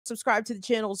subscribe to the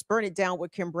channels. Burn It Down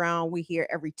with Kim Brown. We here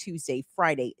every Tuesday,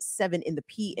 Friday, 7 in the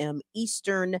p.m.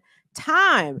 Eastern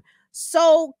time.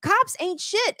 So cops ain't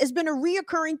shit has been a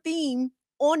reoccurring theme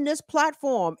on this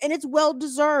platform, and it's well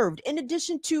deserved. In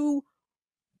addition to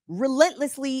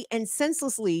relentlessly and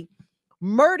senselessly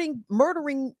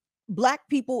murdering Black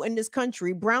people in this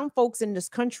country, brown folks in this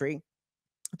country,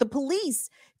 the police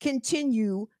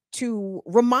continue to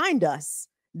remind us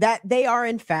that they are,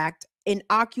 in fact, an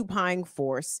occupying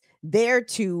force there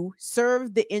to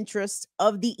serve the interests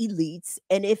of the elites.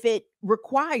 And if it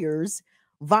requires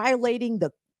violating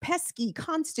the pesky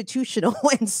constitutional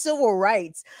and civil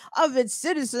rights of its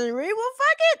citizenry, well,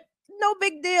 fuck it. No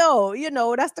big deal. You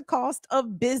know, that's the cost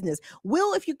of business.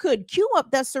 Will, if you could, cue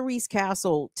up that Cerise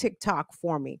Castle TikTok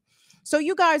for me. So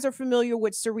you guys are familiar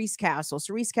with Cerise Castle.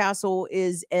 Cerise Castle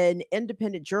is an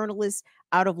independent journalist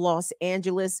out of Los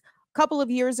Angeles. A couple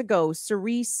of years ago,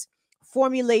 Cerise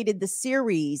formulated the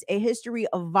series, A History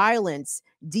of Violence,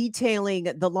 detailing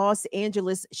the Los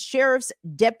Angeles Sheriff's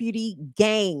Deputy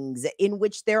gangs, in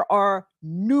which there are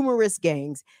numerous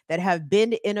gangs that have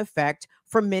been in effect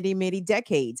for many, many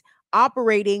decades,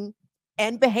 operating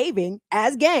and behaving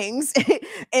as gangs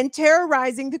and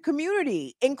terrorizing the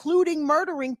community, including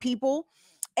murdering people.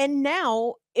 And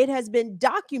now it has been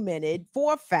documented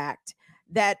for a fact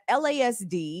that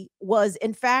LASD was,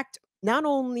 in fact, not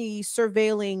only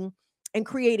surveilling and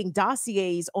creating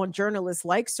dossiers on journalists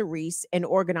like Cerise and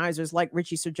organizers like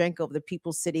Ricci Sergienko of the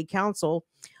People's City Council.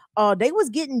 They was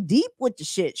getting deep with the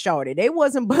shit, shorty. They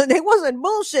wasn't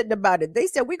bullshitting about it. They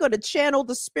said, we're going to channel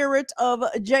the spirit of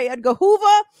J. Edgar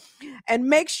Hoover and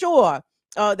make sure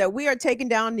that we are taking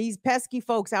down these pesky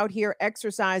folks out here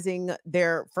exercising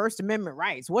their First Amendment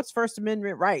rights. What's First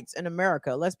Amendment rights in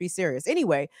America? Let's be serious.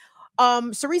 Anyway,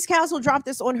 Cerise Castle dropped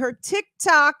this on her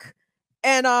TikTok,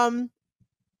 and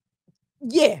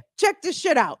yeah, check this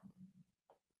shit out.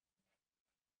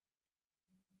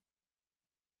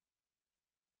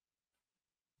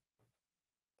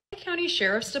 County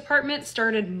Sheriff's Department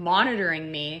started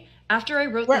monitoring me after I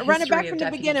wrote the history Run it back of from the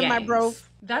deputy beginning, gangs. my bro.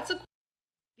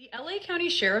 The LA County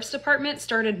Sheriff's Department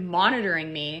started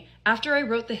monitoring me after I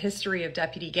wrote the history of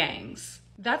deputy gangs.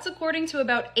 That's according to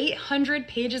about 800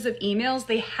 pages of emails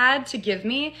they had to give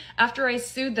me after I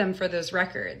sued them for those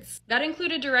records. That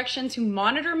included direction to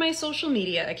monitor my social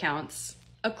media accounts,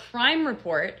 a crime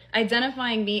report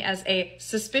identifying me as a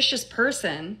suspicious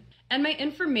person, and my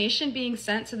information being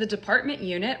sent to the department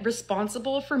unit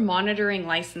responsible for monitoring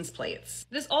license plates.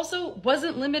 This also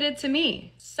wasn't limited to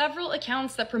me. Several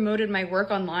accounts that promoted my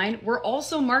work online were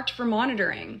also marked for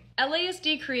monitoring.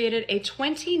 LASD created a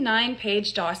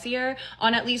 29-page dossier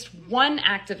on at least one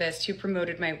activist who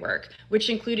promoted my work, which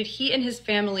included he and his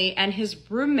family and his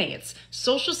roommates'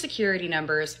 social security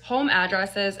numbers, home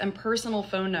addresses, and personal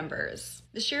phone numbers.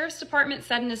 The Sheriff's Department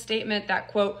said in a statement that,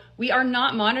 quote, "We are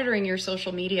not monitoring your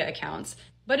social media accounts."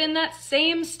 But in that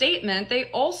same statement, they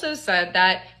also said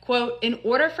that, quote, "In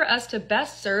order for us to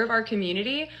best serve our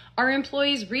community, our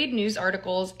employees read news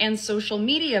articles and social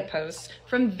media posts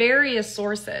from various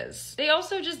sources." They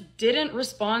also just didn't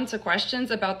respond to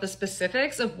questions about the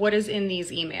specifics of what is in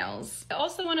these emails. I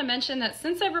also want to mention that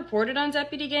since I've reported on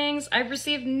deputy gangs, I've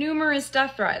received numerous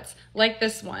death threats, like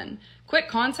this one. Quick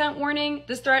content warning,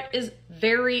 this threat is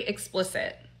very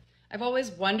explicit. I've always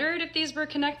wondered if these were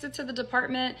connected to the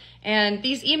department, and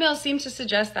these emails seem to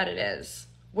suggest that it is.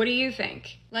 What do you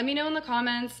think? Let me know in the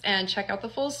comments, and check out the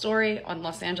full story on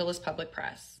Los Angeles Public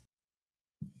Press.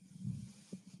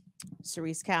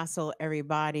 Cerise Castle,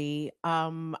 everybody.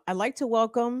 I'd like to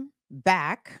welcome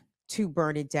back to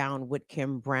Burn It Down with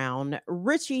Kim Brown,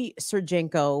 Ricci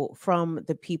Sergienko from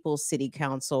the People's City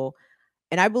Council.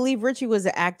 And I believe Richie was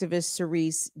an activist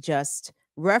Cerise just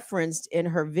referenced in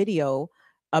her video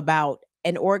about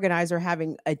an organizer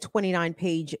having a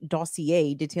 29-page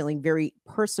dossier detailing very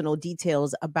personal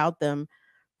details about them.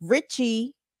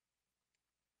 Richie.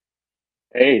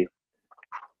 Hey.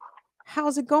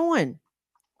 How's it going?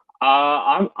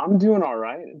 I'm doing all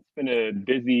right. It's been a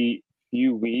busy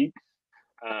few weeks.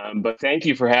 But thank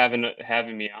you for having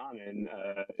me on, and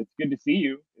it's good to see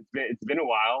you. It's been a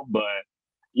while, but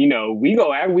you know, we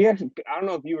actually, I don't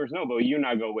know if viewers know, but you and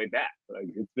I go way back. Like,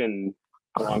 it's been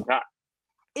a long time.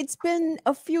 It's been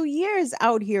a few years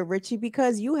out here, Richie,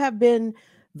 because you have been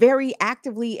very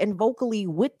actively and vocally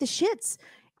with the shits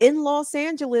in Los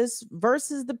Angeles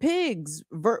versus the pigs,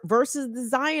 versus the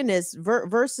Zionists,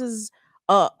 versus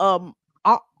our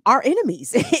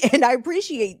enemies. And I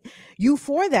appreciate you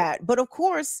for that. But of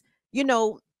course, you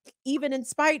know, even in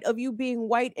spite of you being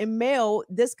white and male,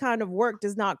 this kind of work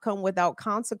does not come without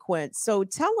consequence. So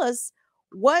tell us,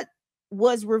 what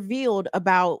was revealed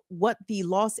about what the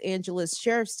Los Angeles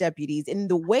sheriff's deputies and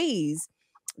the ways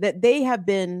that they have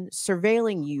been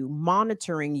surveilling you,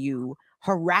 monitoring you,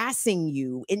 harassing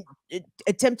you, and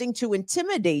attempting to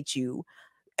intimidate you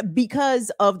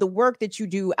because of the work that you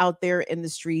do out there in the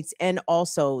streets, and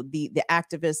also the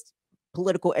activist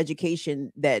political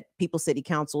education that People City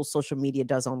Council social media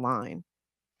does online.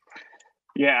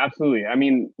 Yeah, absolutely. I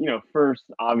mean, first,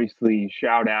 obviously,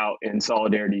 shout out and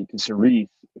solidarity to Cerise,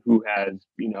 who has,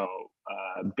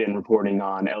 been reporting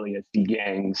on LASD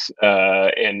gangs,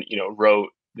 and, wrote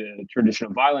the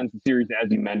Traditional Violence series, as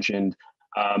you mentioned.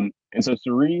 And so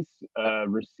Cerise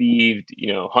received,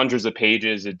 hundreds of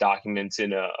pages of documents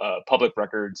in a public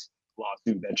records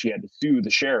lawsuit that she had to sue the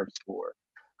sheriffs for.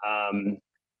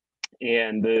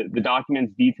 And the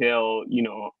documents detail,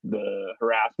 the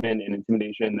harassment and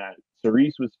intimidation that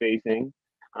Cerise was facing.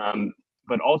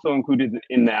 But also included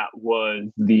in that was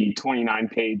the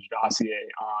 29-page dossier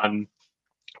on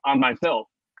myself.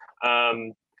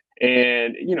 And,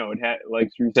 it had, like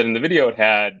Cerise said in the video, it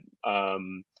had,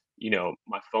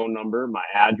 my phone number, my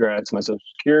address, my social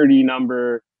security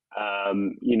number,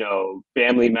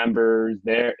 family members,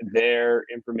 their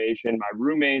information, my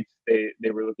roommates,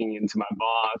 they were looking into my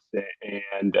boss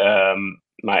and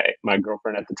my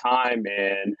girlfriend at the time,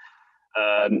 and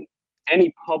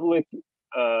any public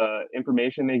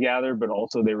information they gathered, but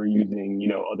also they were using,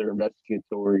 other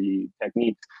investigatory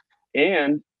techniques.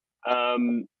 And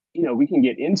we can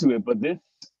get into it, but this,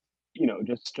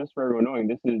 just for everyone knowing,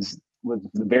 this was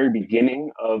the very beginning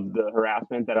of the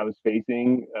harassment that I was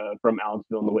facing from Alex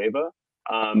Villanueva.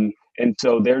 And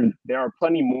so there are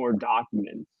plenty more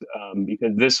documents,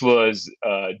 because this was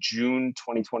June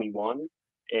 2021,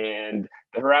 and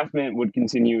the harassment would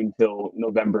continue until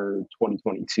November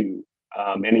 2022.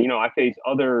 And I face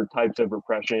other types of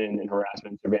repression and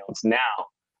harassment surveillance now,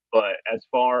 but as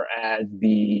far as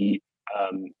the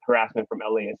harassment from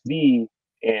LASD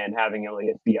and having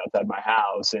LASD outside my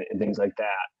house and things like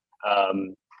that,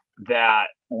 that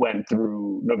went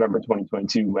through November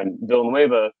 2022 when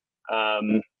Villanueva,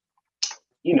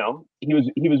 he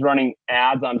was running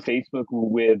ads on Facebook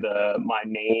with my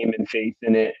name and face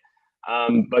in it,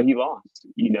 but he lost,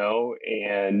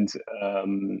 and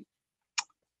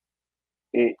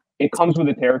it comes with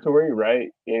the territory, right?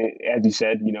 As you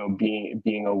said,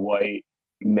 being a white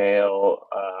male,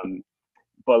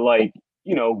 but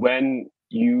when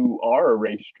you are a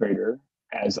race traitor,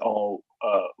 as all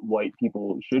white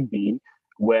people should be,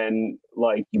 when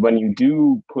you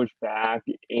do push back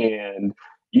and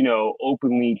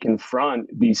openly confront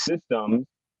these systems,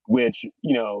 which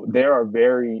there are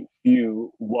very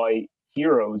few white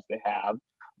heroes to have,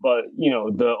 but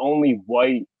the only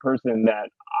white person that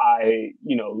I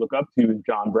look up to is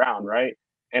John Brown, right?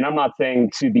 And I'm not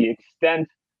saying to the extent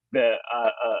that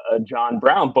John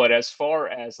Brown, but as far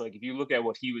as if you look at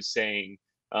what he was saying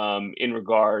in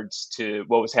regards to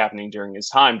what was happening during his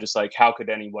time, just how could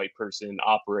any white person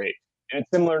operate? And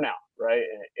it's similar now, right?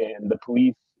 And the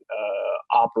police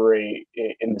operate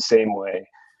in the same way.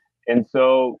 And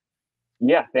so,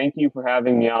 yeah, thank you for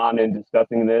having me on and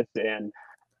discussing this. And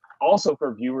also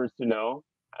for viewers to know,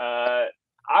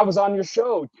 I was on your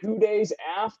show 2 days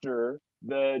after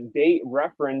the date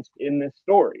referenced in this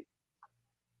story.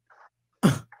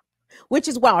 Which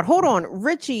is wild. Hold on,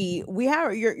 Richie. We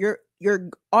have your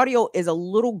audio is a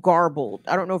little garbled.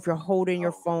 I don't know if you're holding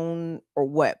your phone or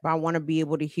what, but I want to be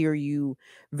able to hear you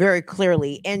very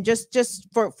clearly. And just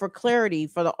for clarity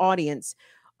for the audience,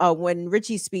 when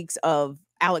Richie speaks of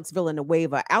Alex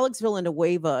Villanueva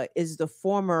is the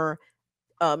former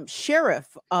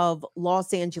sheriff of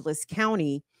Los Angeles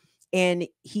County. And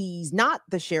he's not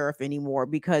the sheriff anymore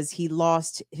because he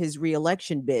lost his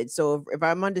reelection bid. So if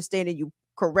I'm understanding you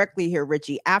correctly here,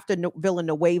 Richie, after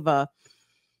Villanueva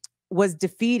was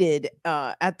defeated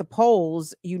at the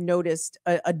polls, you noticed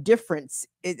a difference.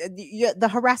 The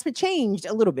harassment changed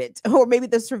a little bit, or maybe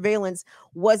the surveillance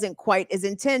wasn't quite as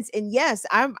intense. And yes,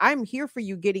 I'm here for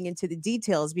you getting into the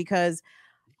details, because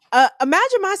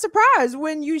imagine my surprise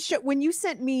when you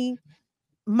sent me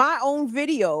my own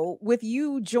video with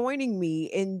you joining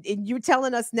me, and you're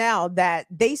telling us now that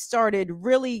they started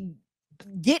really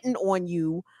getting on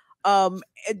you, and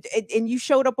you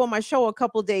showed up on my show a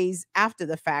couple days after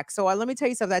the fact. So let me tell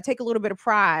you something. I take a little bit of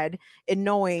pride in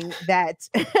knowing that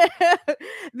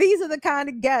these are the kind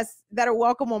of guests that are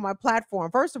welcome on my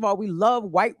platform. First of all, we love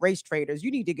white race traders.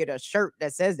 You need to get a shirt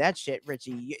that says that shit,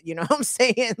 Richie. You know what I'm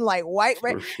saying? Like white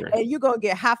race, sure. And you're gonna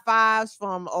get high fives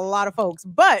from a lot of folks.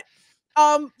 But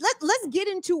let's get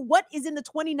into what is in the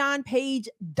 29-page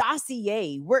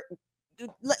dossier.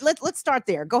 Let's start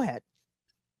there. Go ahead.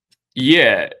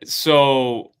 Yeah,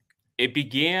 so it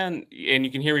began, and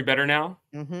you can hear me better now?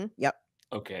 Yep.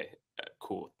 Okay,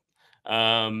 cool.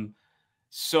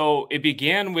 So it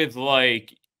began with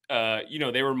like, you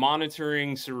know, they were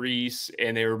monitoring Cerise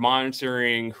and they were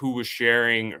monitoring who was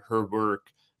sharing her work.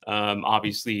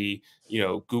 Obviously, you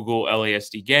know, Google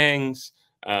LASD gangs.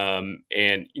 And,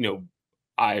 you know,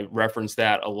 I referenced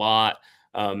that a lot.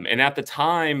 And at the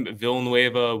time,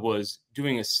 Villanueva was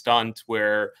doing a stunt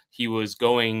where he was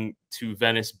going to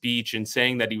Venice Beach and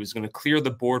saying that he was going to clear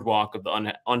the boardwalk of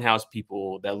the unhoused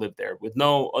people that lived there with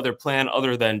no other plan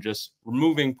other than just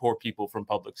removing poor people from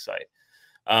public sight.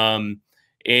 Um,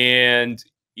 and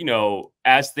you know,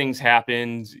 as things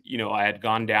happened, you know, I had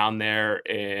gone down there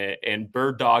and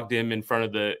bird dogged him in front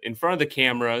of the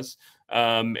cameras.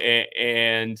 And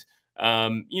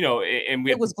you know, and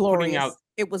we It had was been putting out, glorious.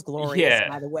 It was glorious, yeah,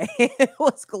 by the way. It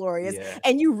was glorious. yeah.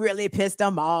 And you really pissed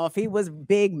him off. He was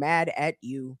big mad at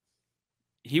you.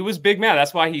 He was big mad.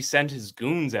 That's why he sent his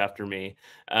goons after me.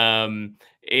 Um,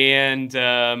 and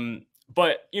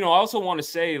but you know, I also want to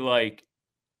say, like,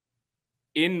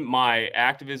 in my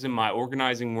activism, my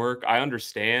organizing work, I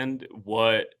understand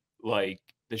what like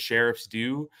the sheriffs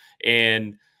do.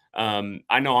 And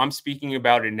I know I'm speaking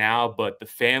about it now, but the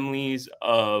families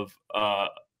of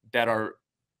that are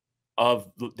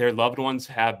their loved ones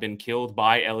have been killed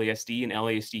by LASD and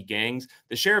LASD gangs,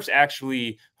 the sheriffs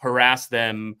actually harass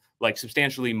them like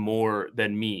substantially more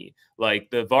than me. Like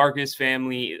the Vargas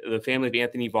family, the family of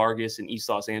Anthony Vargas in East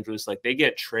Los Angeles, like they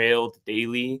get trailed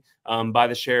daily by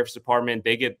the sheriff's department.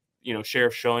 They get, you know,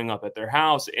 sheriffs showing up at their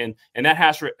house, and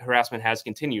that harassment has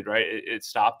continued. Right, it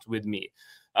stopped with me.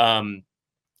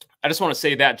 I just want to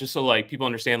say that just so like people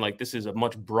understand, like this is a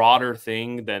much broader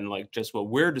thing than like just what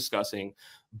we're discussing.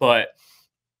 But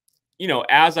you know,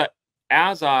 as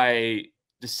I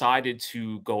decided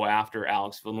to go after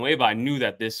Alex Villanueva, I knew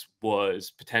that this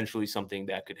was potentially something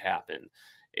that could happen.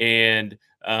 And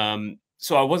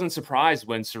so I wasn't surprised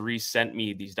when Cerise sent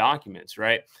me these documents,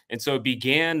 right? And so it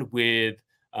began with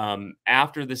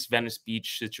after this Venice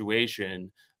Beach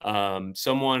situation,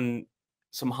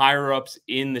 some higher ups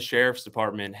in the sheriff's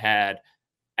department had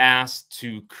asked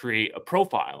to create a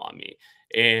profile on me.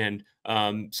 And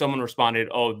someone responded,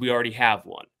 "Oh, we already have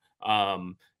one."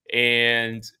 Um,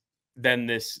 and then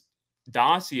this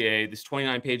dossier, this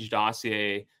 29-page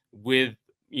dossier with,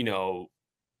 you know,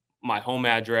 my home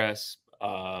address,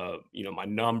 you know, my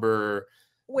number,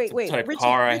 Wait, the wait, type of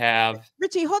car I have.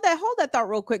 Richie, hold that thought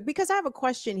real quick because I have a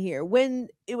question here.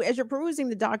 As you're perusing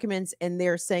the documents and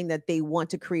they're saying that they want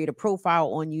to create a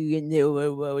profile on you, and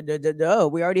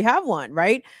we already have one,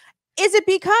 right? Is it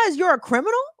because you're a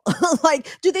criminal?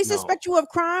 Like, do they No, suspect you of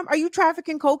crime? Are you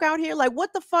trafficking coke out here? Like,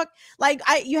 what the fuck? Like,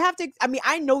 you have to. I mean,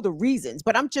 I know the reasons,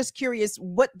 but I'm just curious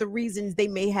what the reasons they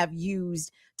may have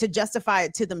used to justify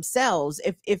it to themselves,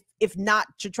 if not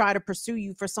to try to pursue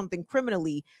you for something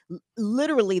criminally.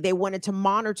 Literally, they wanted to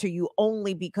monitor you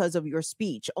only because of your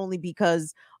speech, only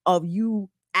because of you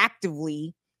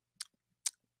actively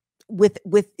with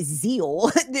zeal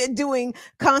doing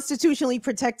constitutionally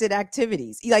protected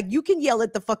activities. Like you can yell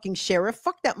at the fucking sheriff,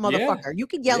 fuck that yeah, motherfucker. You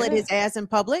can yell at yeah, his ass in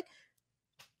public.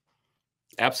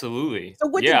 absolutely. So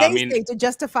what did Yeah, I they mean, say to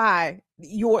justify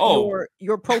your oh,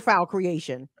 profile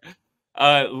creation?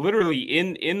 literally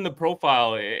in the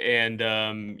profile,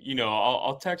 and you know,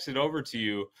 I'll text it over to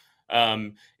you.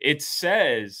 It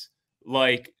says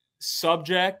like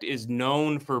subject is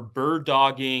known for bird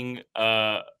dogging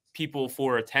people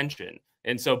for attention.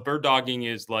 And so bird dogging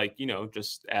is like, you know,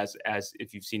 just as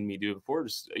if you've seen me do it before,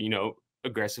 just, you know,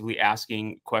 aggressively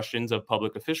asking questions of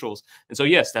public officials. And so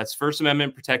yes, that's First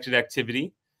Amendment protected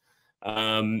activity.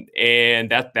 And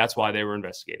that's why they were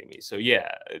investigating me. So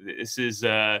yeah, this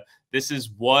is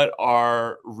what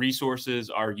our resources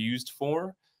are used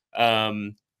for.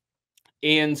 Um,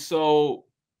 and so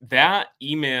that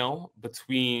email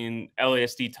between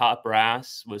LASD top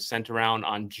brass was sent around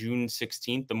on June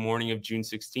 16th, the morning of June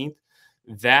 16th.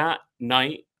 That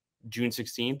night, June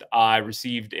 16th, I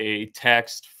received a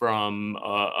text from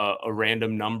a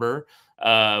random number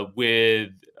with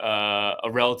a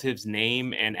relative's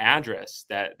name and address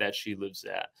that she lives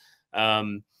at.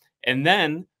 And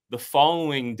then the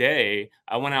following day,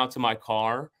 I went out to my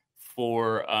car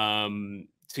for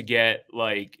to get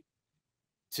like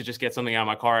to just get something out of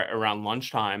my car around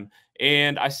lunchtime,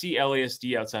 and I see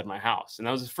LASD outside my house, and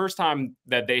that was the first time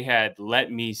that they had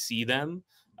let me see them.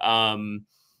 Um,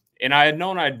 and I had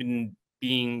known I'd been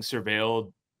being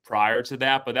surveilled prior to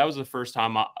that, but that was the first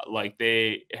time like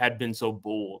they had been so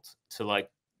bold to like,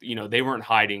 you know, they weren't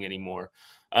hiding anymore.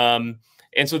 Um,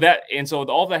 and so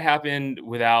all that happened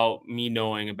without me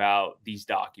knowing about these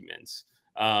documents.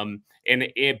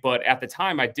 But at the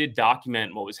time, I did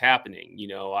document what was happening. You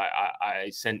know, I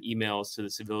sent emails to the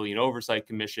Civilian Oversight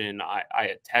Commission. I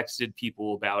had texted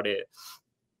people about it.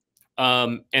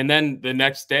 And then the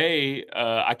next day,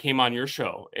 I came on your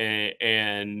show,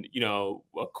 and you know,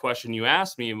 a question you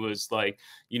asked me was like,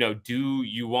 you know, do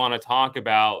you want to talk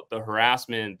about the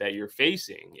harassment that you're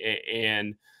facing?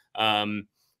 And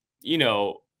you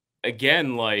know,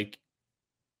 again, like,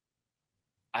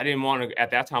 I didn't want to,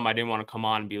 at that time, I didn't want to come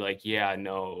on and be like, yeah,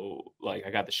 no, like,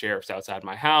 I got the sheriffs outside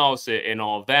my house and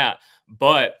all of that.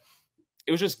 But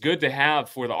it was just good to have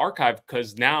for the archive,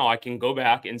 because now I can go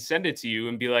back and send it to you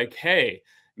and be like, hey,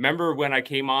 remember when I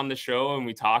came on the show and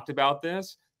we talked about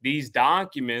this? These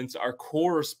documents are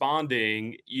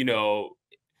corresponding, you know,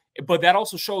 but that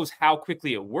also shows how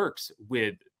quickly it works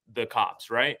with the cops,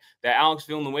 right? That Alex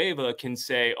Villanueva can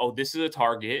say, oh, this is a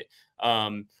target.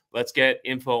 Let's get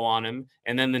info on him.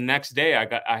 And then the next day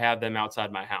I have them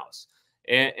outside my house.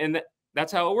 And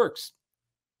that's how it works.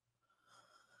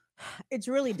 It's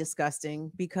really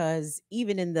disgusting because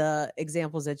even in the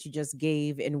examples that you just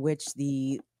gave, in which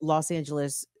the Los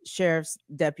Angeles sheriff's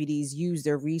deputies use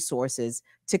their resources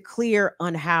to clear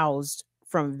unhoused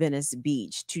from Venice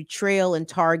Beach, to trail and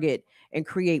target and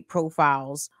create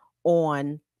profiles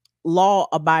on law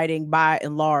abiding, by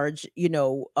and large, you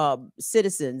know,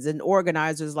 citizens and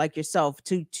organizers like yourself,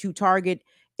 to target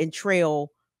and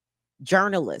trail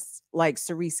journalists like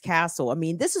Cerise Castle. I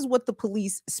mean, this is what the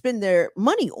police spend their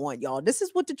money on, y'all. This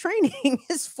is what the training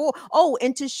is for. Oh,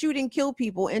 and to shoot and kill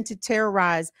people and to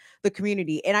terrorize the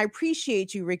community. And I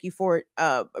appreciate you, Ricky, for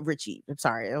Richie. I'm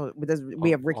sorry, we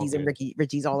have Rickies and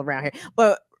Richies all around here.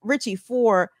 But Richie,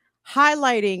 for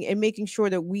highlighting and making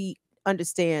sure that we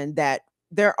understand that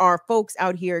there are folks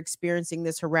out here experiencing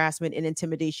this harassment and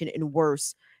intimidation and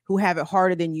worse, who have it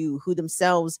harder than you, who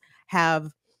themselves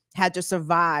have had to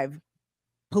survive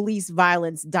police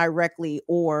violence directly,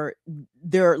 or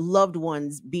their loved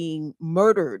ones being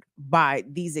murdered by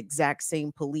these exact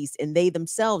same police. And they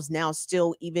themselves now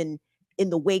still, even in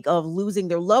the wake of losing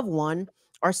their loved one,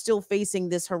 are still facing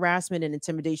this harassment and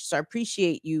intimidation. So I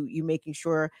appreciate you making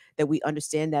sure that we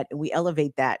understand that and we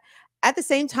elevate that. At the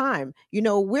same time, you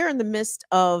know, we're in the midst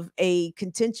of a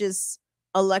contentious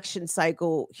election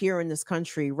cycle here in this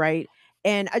country, right?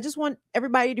 And I just want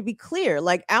everybody to be clear,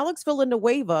 like, Alex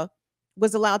Villanueva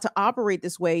was allowed to operate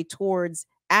this way towards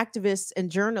activists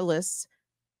and journalists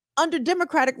under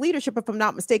Democratic leadership, if I'm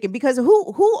not mistaken, because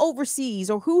who oversees,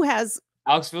 or who has...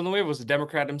 Alex Villanueva was a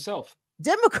Democrat himself.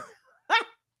 Democrat.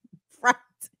 Right.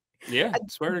 Yeah, I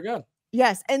swear to God.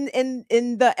 Yes, and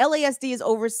the LASD is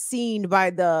overseen by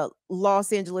the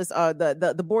Los Angeles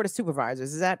the Board of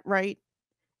Supervisors. Is that right?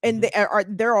 And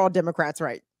they're all Democrats,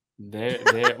 right?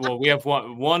 Well, we have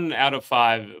one out of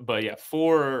 5, but yeah,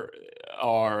 4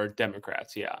 are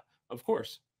Democrats. Yeah, of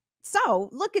course. So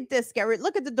look at this, Garrett.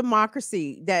 Look at the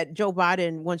democracy that Joe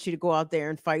Biden wants you to go out there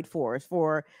and fight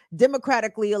for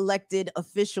democratically elected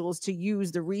officials to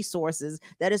use the resources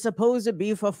that is supposed to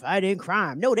be for fighting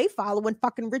crime. No, they following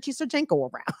fucking Ricci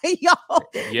Sergienko around. Y'all,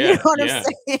 yeah, you know what I'm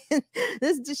saying?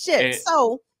 This is the shit.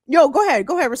 So, yo, go ahead,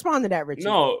 respond to that, Richie.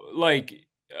 No, like,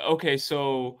 okay,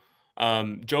 so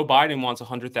Joe Biden wants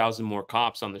 100,000 more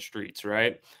cops on the streets,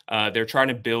 right? They're trying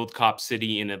to build Cop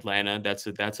City in Atlanta.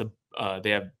 They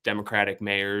have Democratic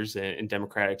mayors and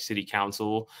Democratic city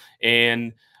council.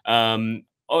 And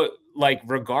like,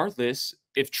 regardless,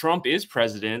 if Trump is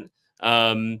president,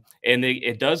 and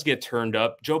it does get turned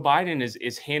up, Joe Biden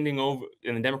is handing over,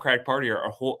 and the Democratic Party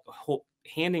are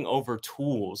handing over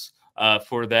tools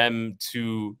for them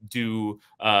to do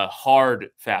hard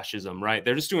fascism, right?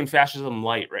 They're just doing fascism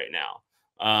light right now.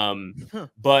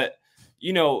 But,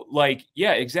 you know, like,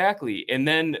 yeah, exactly. And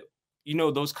then, you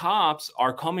know, those cops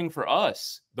are coming for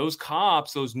us. Those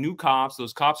cops, those new cops,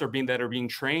 those cops that are being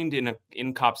trained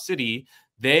in Cop City.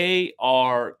 They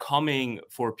are coming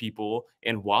for people.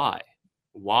 And why?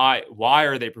 Why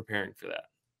are they preparing for that?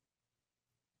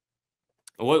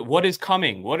 What is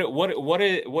coming? What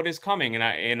is coming?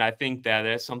 And I think that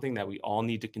that's something that we all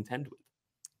need to contend with.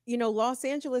 You know, Los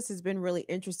Angeles has been really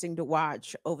interesting to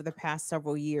watch over the past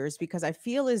several years, because I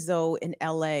feel as though in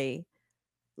LA,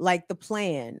 like, the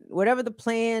plan, whatever the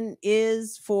plan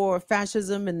is for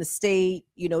fascism in the state,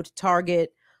 you know, to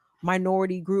target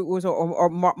minority groups or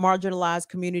marginalized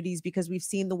communities, because we've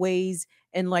seen the ways,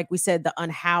 and like we said, the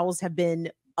unhoused have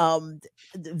been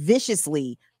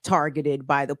viciously targeted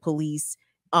by the police,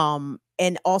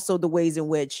 and also the ways in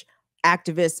which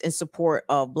activists in support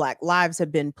of Black lives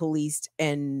have been policed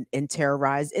and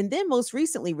terrorized. And then most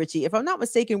recently, Richie, if I'm not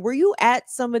mistaken, were you at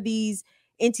some of these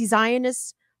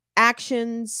anti-Zionist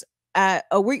actions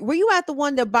Were you at the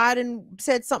one that Biden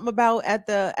said something about at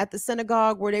the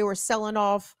synagogue where they were selling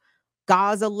off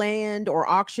Gaza land or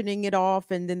auctioning it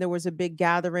off, and then there was a big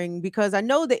gathering? Because I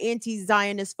know the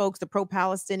anti-Zionist folks, the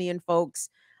pro-Palestinian folks,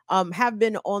 have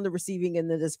been on the receiving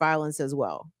end of this violence as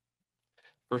well.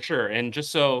 For sure. And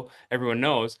just so everyone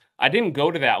knows, I didn't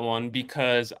go to that one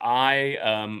because I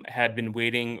had been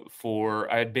waiting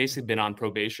for, I had basically been on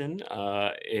probation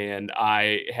and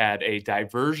I had a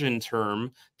diversion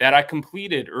term that I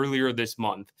completed earlier this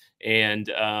month.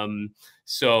 And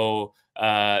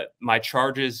my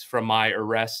charges from my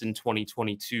arrest in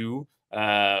 2022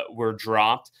 were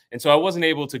dropped. And so I wasn't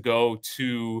able to go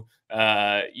to,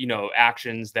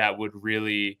 actions that would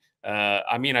really,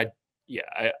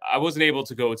 I wasn't able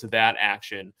to go to that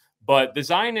action, but the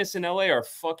Zionists in LA are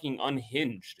fucking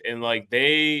unhinged, and like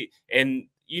they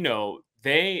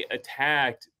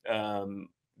attacked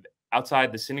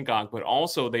outside the synagogue, but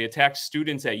also they attacked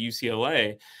students at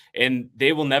UCLA, and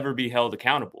they will never be held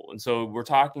accountable. And so we're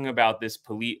talking about this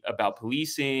about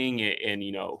policing and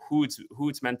who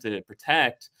it's meant to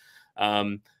protect.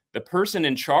 The person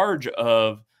in charge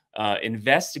of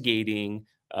investigating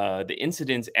the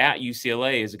incidents at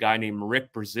UCLA is a guy named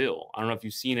Rick Brazil. I don't know if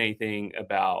you've seen anything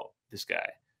about this guy.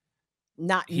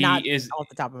 Not off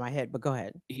the top of my head, but go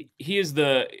ahead. He is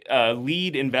the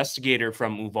lead investigator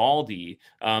from Uvalde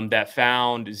that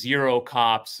found 0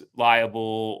 cops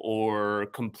liable or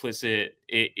complicit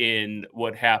in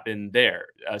what happened there.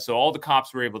 So all the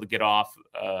cops were able to get off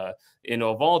in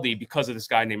Uvalde because of this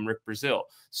guy named Rick Brazil.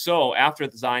 So after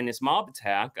the Zionist mob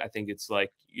attack, I think it's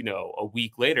like, a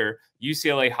week later,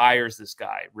 UCLA hires this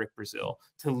guy, Rick Brazil,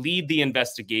 to lead the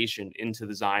investigation into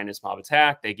the Zionist mob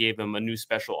attack. They gave him a new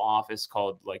special office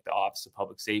called like the Office of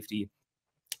Public Safety.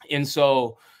 And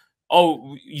so,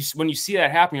 when you see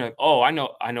that happen, you're like, oh, I know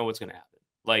what's going to happen.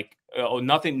 Like,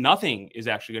 nothing is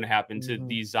actually going to happen to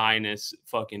these Zionist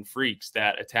fucking freaks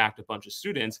that attacked a bunch of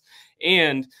students.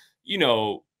 And,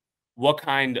 what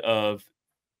kind of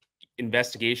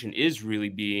investigation is really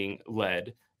being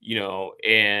led,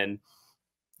 and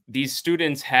these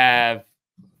students have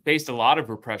faced a lot of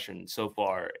repression so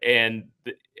far. And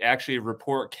actually a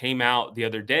report came out the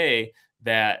other day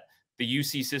that the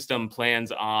UC system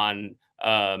plans on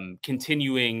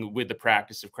continuing with the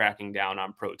practice of cracking down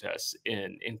on protests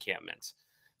in encampments.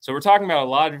 So we're talking about a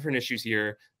lot of different issues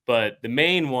here, but the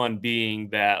main one being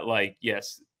that, like,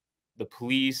 yes, the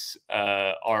police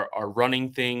are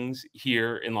running things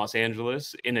here in Los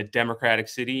Angeles, in a democratic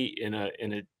city, in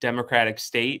a democratic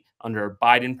state under a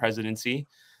Biden presidency.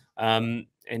 And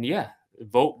yeah,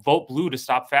 vote blue to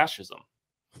stop fascism.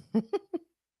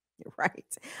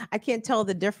 Right. I can't tell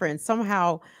the difference.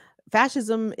 Somehow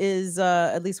fascism is,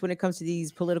 at least when it comes to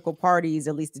these political parties,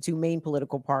 at least the two main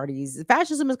political parties,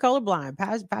 fascism is colorblind.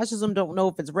 Fascism don't know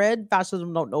if it's red.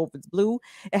 Fascism don't know if it's blue.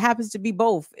 It happens to be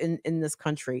both in this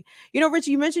country.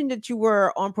 Richie, you mentioned that you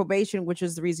were on probation, which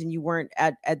is the reason you weren't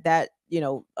at that,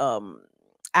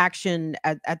 action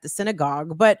at the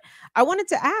synagogue. But I wanted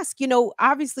to ask,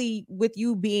 obviously with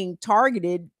you being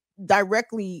targeted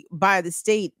directly by the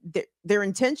state, their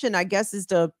intention, I guess, is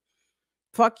to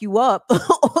fuck you up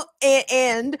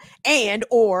and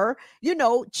or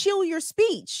chill your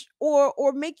speech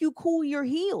or make you cool your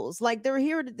heels. Like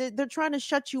they're trying to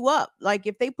shut you up. Like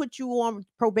if they put you on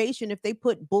probation, if they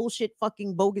put bullshit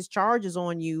fucking bogus charges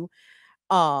on you,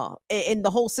 and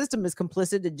the whole system is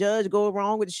complicit, the judge go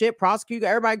along with the shit, prosecutor,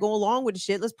 everybody go along with the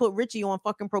shit, let's put Richie on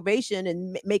fucking probation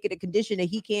and make it a condition that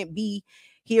he can't be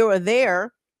here or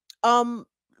there.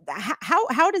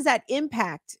 How does that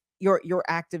impact your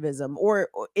activism or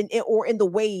in the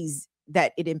ways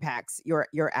that it impacts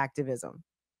your activism?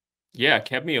 Yeah, it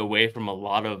kept me away from a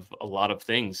lot of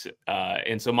things.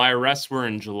 And so my arrests were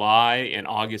in July and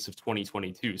August of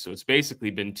 2022. So it's basically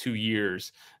been 2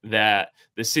 years that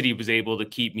the city was able to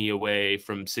keep me away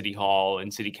from city hall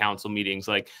and city council meetings.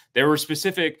 Like there were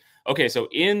specific, okay, so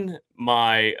in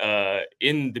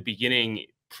the beginning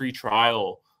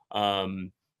pre-trial,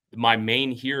 my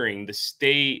main hearing, the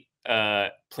state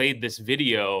played this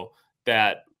video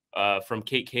that from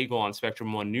Kate Cagle on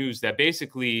Spectrum One News that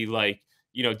basically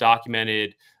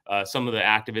documented some of the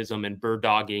activism and bird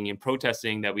dogging and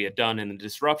protesting that we had done in the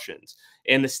disruptions.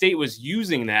 And the state was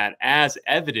using that as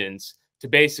evidence to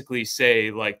basically say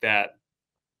like that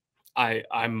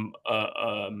I'm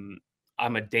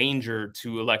a danger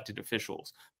to elected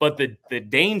officials. But the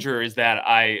danger is that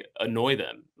I annoy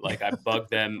them, like I bug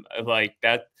them, like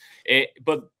that.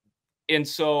 And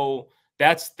so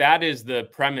that is the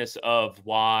premise of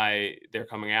why they're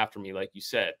coming after me, like you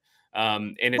said.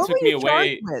 And it took me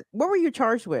away. What were you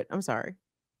charged with? I'm sorry.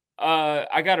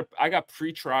 I got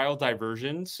pretrial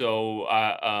diversion. So,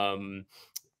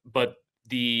 but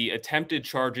the attempted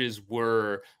charges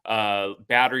were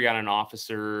battery on an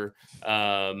officer,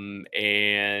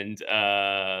 and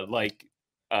like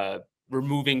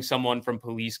removing someone from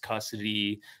police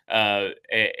custody,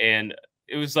 and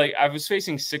it was like I was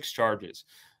facing 6 charges,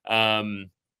 and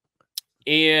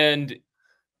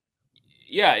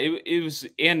yeah, it was,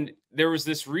 and there was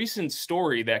this recent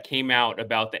story that came out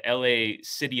about the LA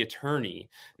city attorney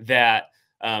that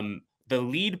the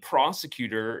lead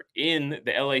prosecutor in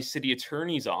the LA city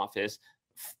attorney's office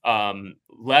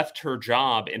left her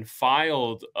job and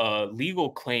filed a legal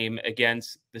claim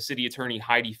against the city attorney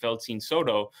Heidi Feldstein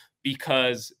Soto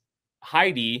because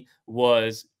Heidi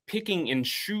was picking and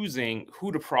choosing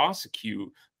who to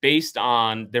prosecute based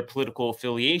on their political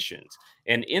affiliations.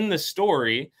 And in the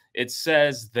story, it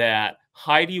says that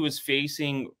Heidi was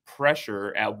facing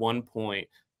pressure at one point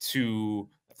from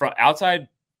outside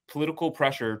political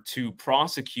pressure to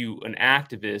prosecute an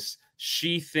activist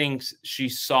she thinks she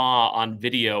saw on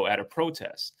video at a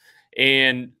protest.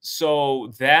 And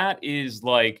so that is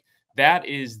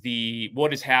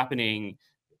what is happening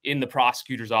in the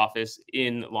prosecutor's office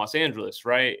in Los Angeles,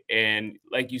 right? And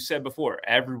like you said before,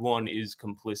 everyone is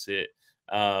complicit,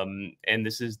 and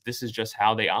this is just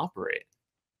how they operate.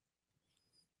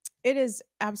 It is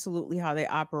absolutely how they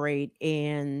operate.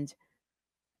 And,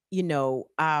 you know,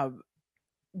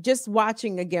 just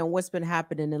watching again what's been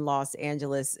happening in Los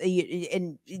Angeles,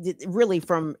 and really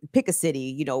from pick a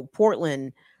city,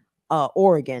 Portland,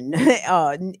 Oregon,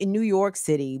 in New York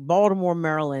City, Baltimore,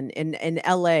 Maryland, and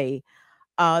LA.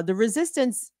 The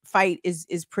resistance fight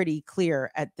is pretty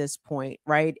clear at this point,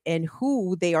 right? And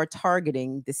who they are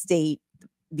targeting, the state,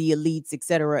 the elites,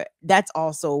 etc. That's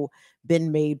also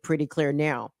been made pretty clear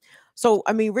now. So,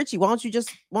 I mean, Richie, why don't you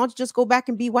just go back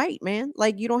and be white, man?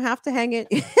 Like, you don't have to hang it.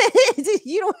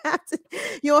 You don't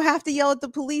have to yell at the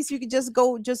police. You can just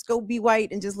go be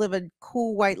white and just live a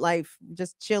cool white life,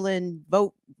 just chilling,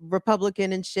 vote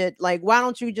Republican and shit. Like, why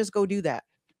don't you just go do that?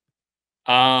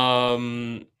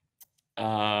 Um,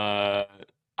 I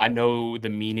know the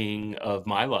meaning of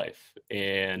my life,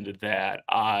 and that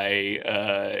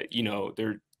there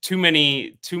are too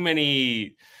many,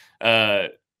 uh,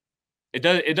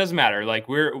 it doesn't matter. Like,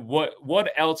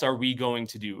 what else are we going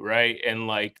to do, right? And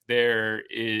like there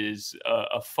is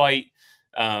a fight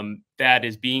that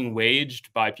is being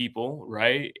waged by people,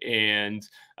 right? And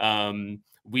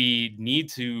we need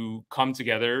to come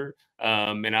together.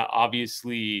 And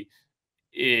obviously,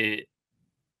 it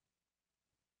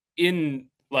in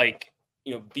like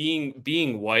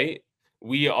being white,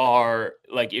 we are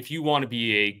like, if you want to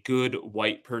be a good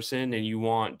white person and you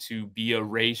want to be a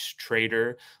race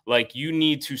traitor, like you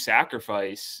need to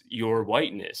sacrifice your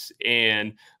whiteness.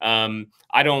 And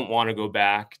I don't want to go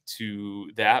back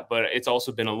to that, but it's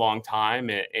also been a long time.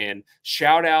 And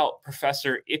shout out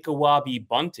Professor Ikawabi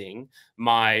Bunting,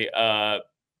 my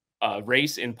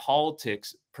race and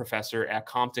politics professor at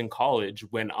Compton College,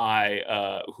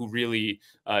 who really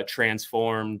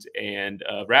transformed and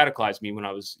radicalized me when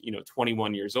I was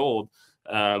 21 years old,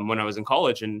 when I was in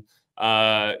college. And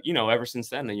ever since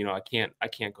then, I can't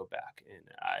go back. And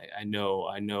I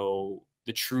know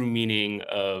the true meaning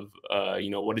of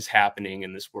what is happening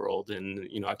in this world, and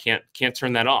I can't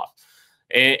turn that off.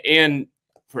 And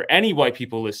for any white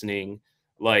people listening,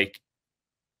 like,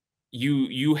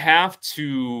 you have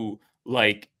to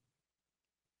like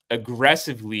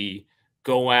aggressively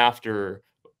go after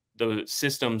the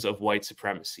systems of white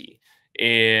supremacy.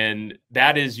 And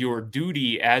that is your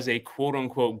duty as a quote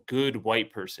unquote good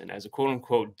white person, as a quote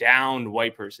unquote down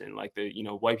white person. Like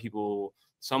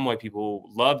some white people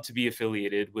love to be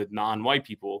affiliated with non-white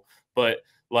people, but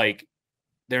like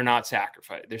they're not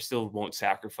sacrificed. They still won't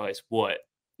sacrifice what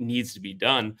needs to be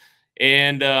done.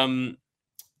 And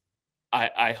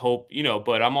I hope,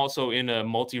 but I'm also in a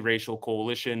multiracial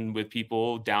coalition with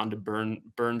people down to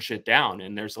burn shit down.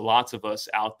 And there's lots of us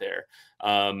out there.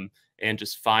 And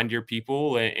just find your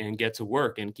people and get to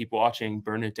work and keep watching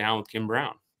Burn It Down with Kim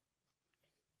Brown.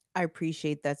 I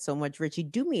appreciate that so much, Richie.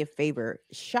 Do me a favor,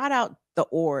 shout out the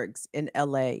orgs in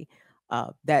LA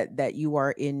that you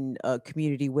are in a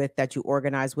community with, that you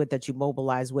organize with, that you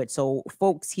mobilize with, so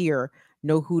folks here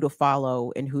know who to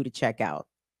follow and who to check out.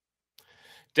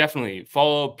 Definitely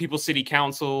follow People's City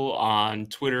Council on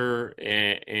Twitter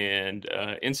and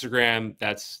Instagram.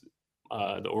 That's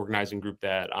the organizing group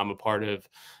that I'm a part of.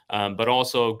 But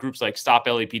also groups like Stop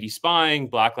LAPD Spying,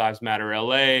 Black Lives Matter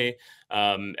LA,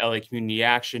 LA Community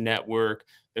Action Network.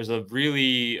 There's a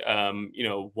really,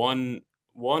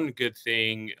 one good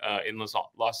thing in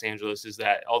Los Angeles is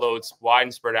that although it's wide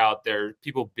and spread out, there are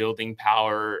people building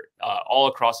power all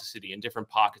across the city in different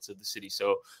pockets of the city.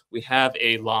 So we have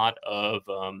a lot of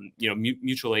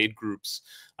mutual aid groups.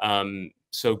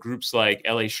 So groups like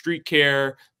LA Street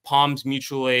Care, Palms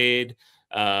Mutual Aid,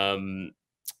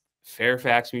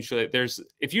 Fairfax Mutual Aid.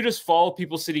 If you just follow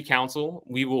People's City Council,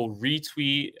 we will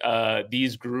retweet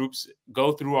these groups,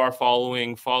 go through our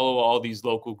following, follow all these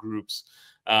local groups,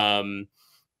 follow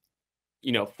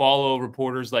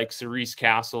reporters like Cerise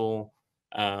Castle.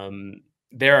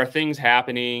 There are things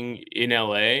happening in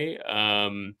LA.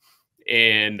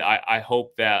 And I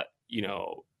hope that,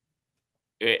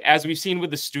 as we've seen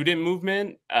with the student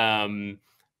movement,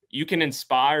 you can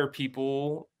inspire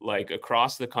people like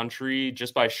across the country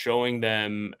just by showing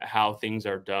them how things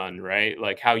are done, right?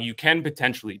 Like how you can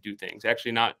potentially do things.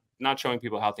 Actually, not showing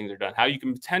people how things are done, how you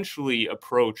can potentially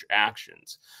approach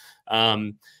actions.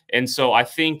 And so I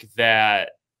think that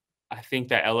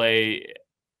LA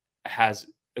has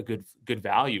a good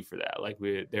value for that. Like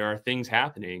there are things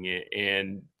happening,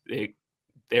 and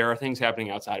there are things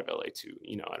happening outside of LA too.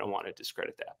 I don't want to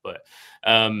discredit that, but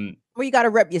well, you got to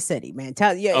rep your city, man.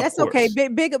 That's okay.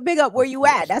 Big up where you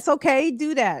at. That's okay.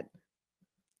 Do that.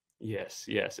 Yes,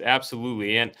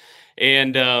 absolutely.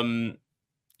 And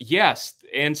yes,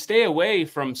 and stay away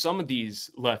from some of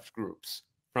these left groups,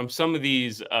 from some of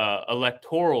these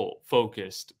electoral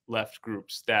focused left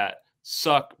groups that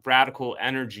suck radical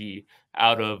energy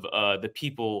out of the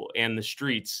people and the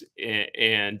streets,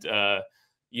 and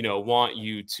want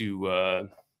you to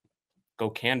go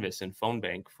canvass and phone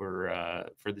bank for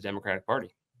the Democratic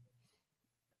Party.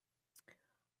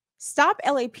 Stop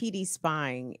LAPD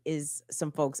spying is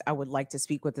some folks I would like to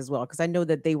speak with as well, because I know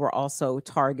that they were also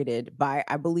targeted by,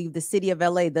 I believe, the city of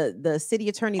LA. The city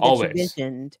attorney that you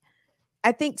mentioned,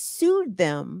 I think, sued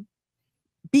them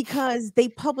because they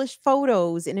published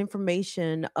photos and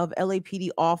information of LAPD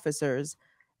officers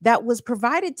that was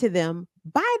provided to them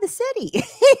by the city.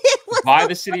 By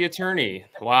the city attorney.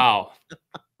 Wow.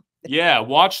 Yeah,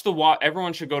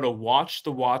 everyone should go to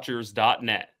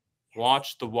watchthewatchers.net.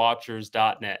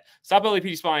 Watchthewatchers.net. Stop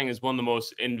LAPD Spying is one of the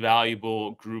most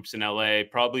invaluable groups in LA.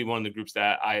 Probably one of the groups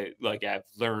that I've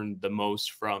learned the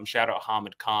most from. Shout out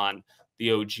Hamid Khan,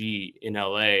 the OG in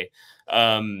LA.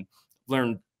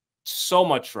 Learned so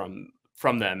much from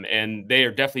them, and they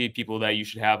are definitely people that you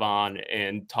should have on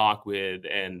and talk with.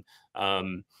 And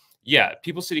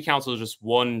People's City Council is just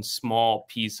one small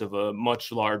piece of a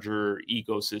much larger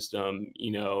ecosystem,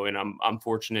 and I'm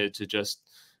fortunate to just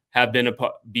have been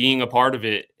being a part of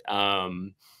it.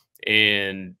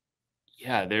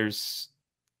 There's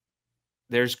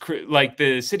like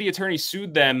the city attorney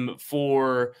sued them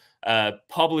for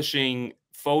publishing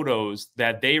photos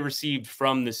that they received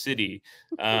from the city.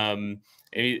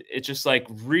 It's just like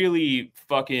really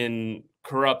fucking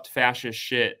corrupt fascist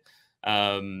shit.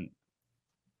 And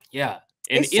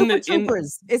it's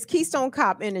troopers. It's Keystone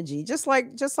Cop energy, just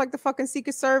like the fucking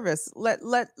Secret Service. Let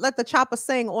the chopper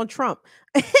sing on Trump.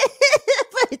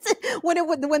 When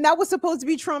that was supposed to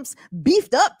be Trump's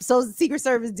beefed up, so Secret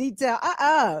Service detail.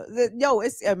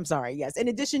 I'm sorry. Yes, in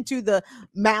addition to the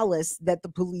malice that the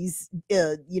police,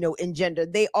 engender,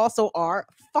 they also are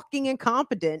fucking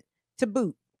incompetent to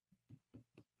boot.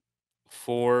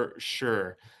 For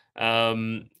sure.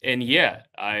 I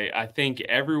think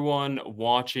everyone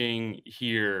watching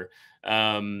here,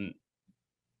 Google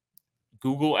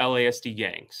LASD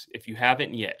gangs. If you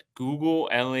haven't yet, Google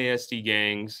LASD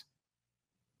gangs.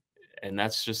 And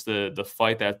that's just the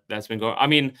fight that's been going. I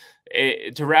mean,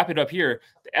 to wrap it up here,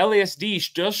 the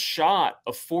LASD just shot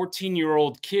a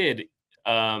 14-year-old kid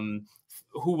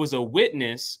who was a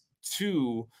witness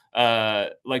to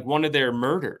one of their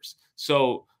murders.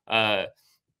 So a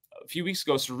few weeks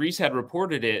ago, Cerise had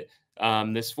reported it.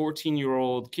 This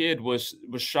 14-year-old kid was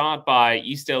shot by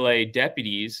East LA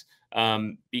deputies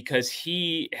because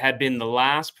he had been the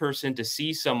last person to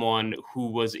see someone who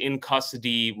was in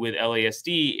custody with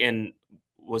LASD and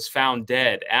was found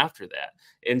dead after that.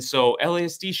 And so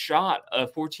LASD shot a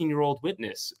 14-year-old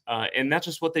witness, and that's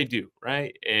just what they do,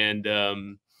 right? And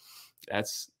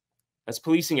that's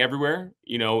policing everywhere.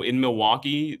 In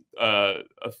Milwaukee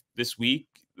this week,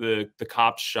 the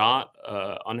cops shot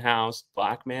unhoused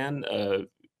Black man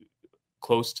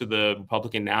close to the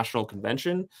Republican National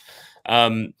Convention.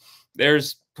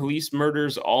 There's police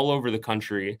murders all over the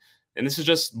country, and this is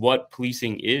just what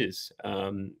policing is.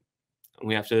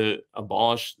 We have to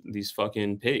abolish these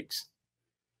fucking pigs.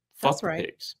 That's right.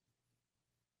 Pigs.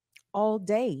 All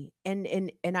day.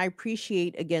 And I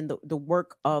appreciate, again, the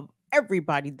work of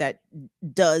everybody that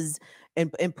does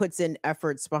and puts in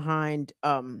efforts behind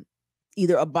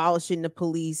either abolishing the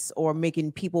police or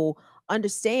making people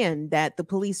understand that the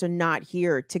police are not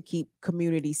here to keep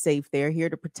communities safe. They're here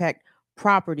to protect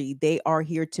property. They are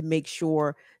here to make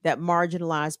sure that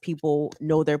marginalized people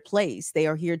know their place. They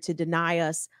are here to deny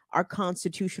us our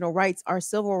constitutional rights, our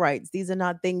civil rights. These are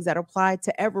not things that apply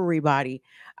to everybody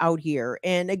out here.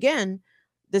 And again,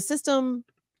 the system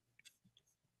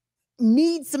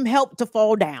need some help to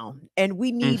fall down, and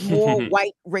we need more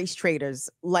white race traders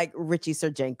like Ricci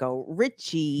Sergienko.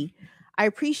 Richie, I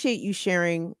appreciate you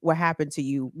sharing what happened to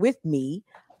you with me.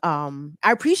 I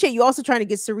appreciate you also trying to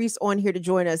get Cerise on here to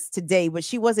join us today, but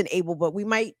she wasn't able. But we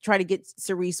might try to get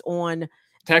Cerise on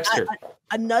Text her.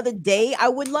 Another day. I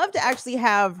would love to actually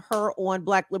have her on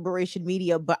Black Liberation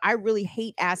Media, but I really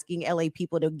hate asking LA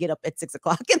people to get up at 6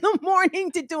 o'clock in the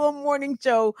morning to do a morning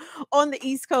show on the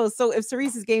East Coast. So if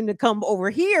Cerise is game to come over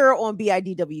here on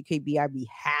BIDWKB, I'd be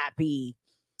happy.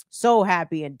 So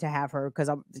happy and to have her, because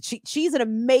she's an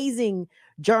amazing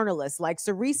journalist. Like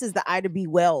Cerise is the Ida B.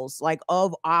 Wells, like,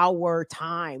 of our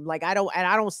time. Like I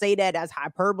don't say that as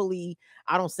hyperbole.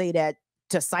 I don't say that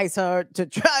to size her to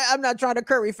try. I'm not trying to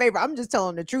curry favor. I'm just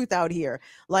telling the truth out here.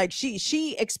 Like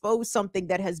she exposed something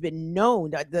that has been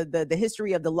known, the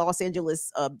history of the Los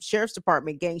Angeles Sheriff's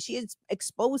Department gang. She has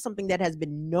exposed something that has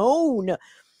been known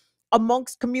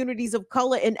amongst communities of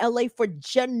color in LA for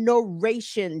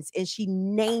generations, and she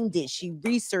named it, she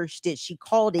researched it, she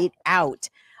called it out.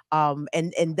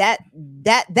 And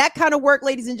that kind of work,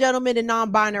 ladies and gentlemen, and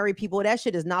non-binary people, that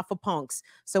shit is not for punks.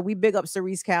 So we big up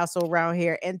Cerise Castle around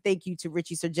here, and thank you to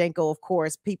Ricci Sergienko, of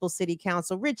course, People's City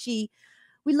Council. Richie,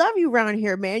 we love you around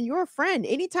here, man. You're a friend.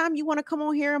 Anytime you want to come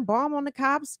on here and bomb on the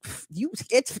cops,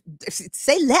 it's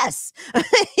say less.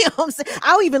 You know what I'm saying?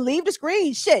 I'll even leave the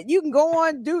screen. Shit, you can go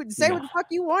on, dude, say what the fuck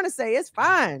you want to say. It's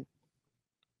fine.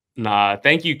 Nah,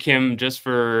 thank you, Kim, just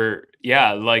for,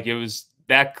 like, it was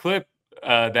that clip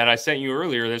that I sent you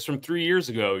earlier. That's from 3 years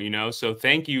ago, so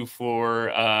thank you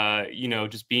for,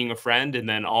 just being a friend, and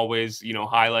then always,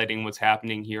 highlighting what's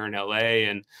happening here in LA.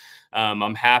 And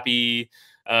I'm happy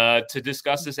to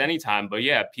discuss this anytime. But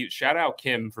yeah, shout out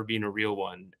Kim for being a real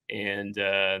one, and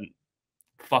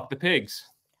fuck the pigs.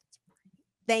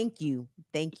 Thank you,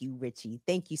 Richie.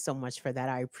 Thank you so much for that.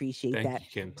 I appreciate that.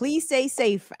 Thank you, Kim. Please stay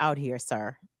safe out here,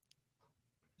 sir.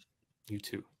 You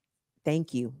too.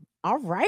 Thank you. All right.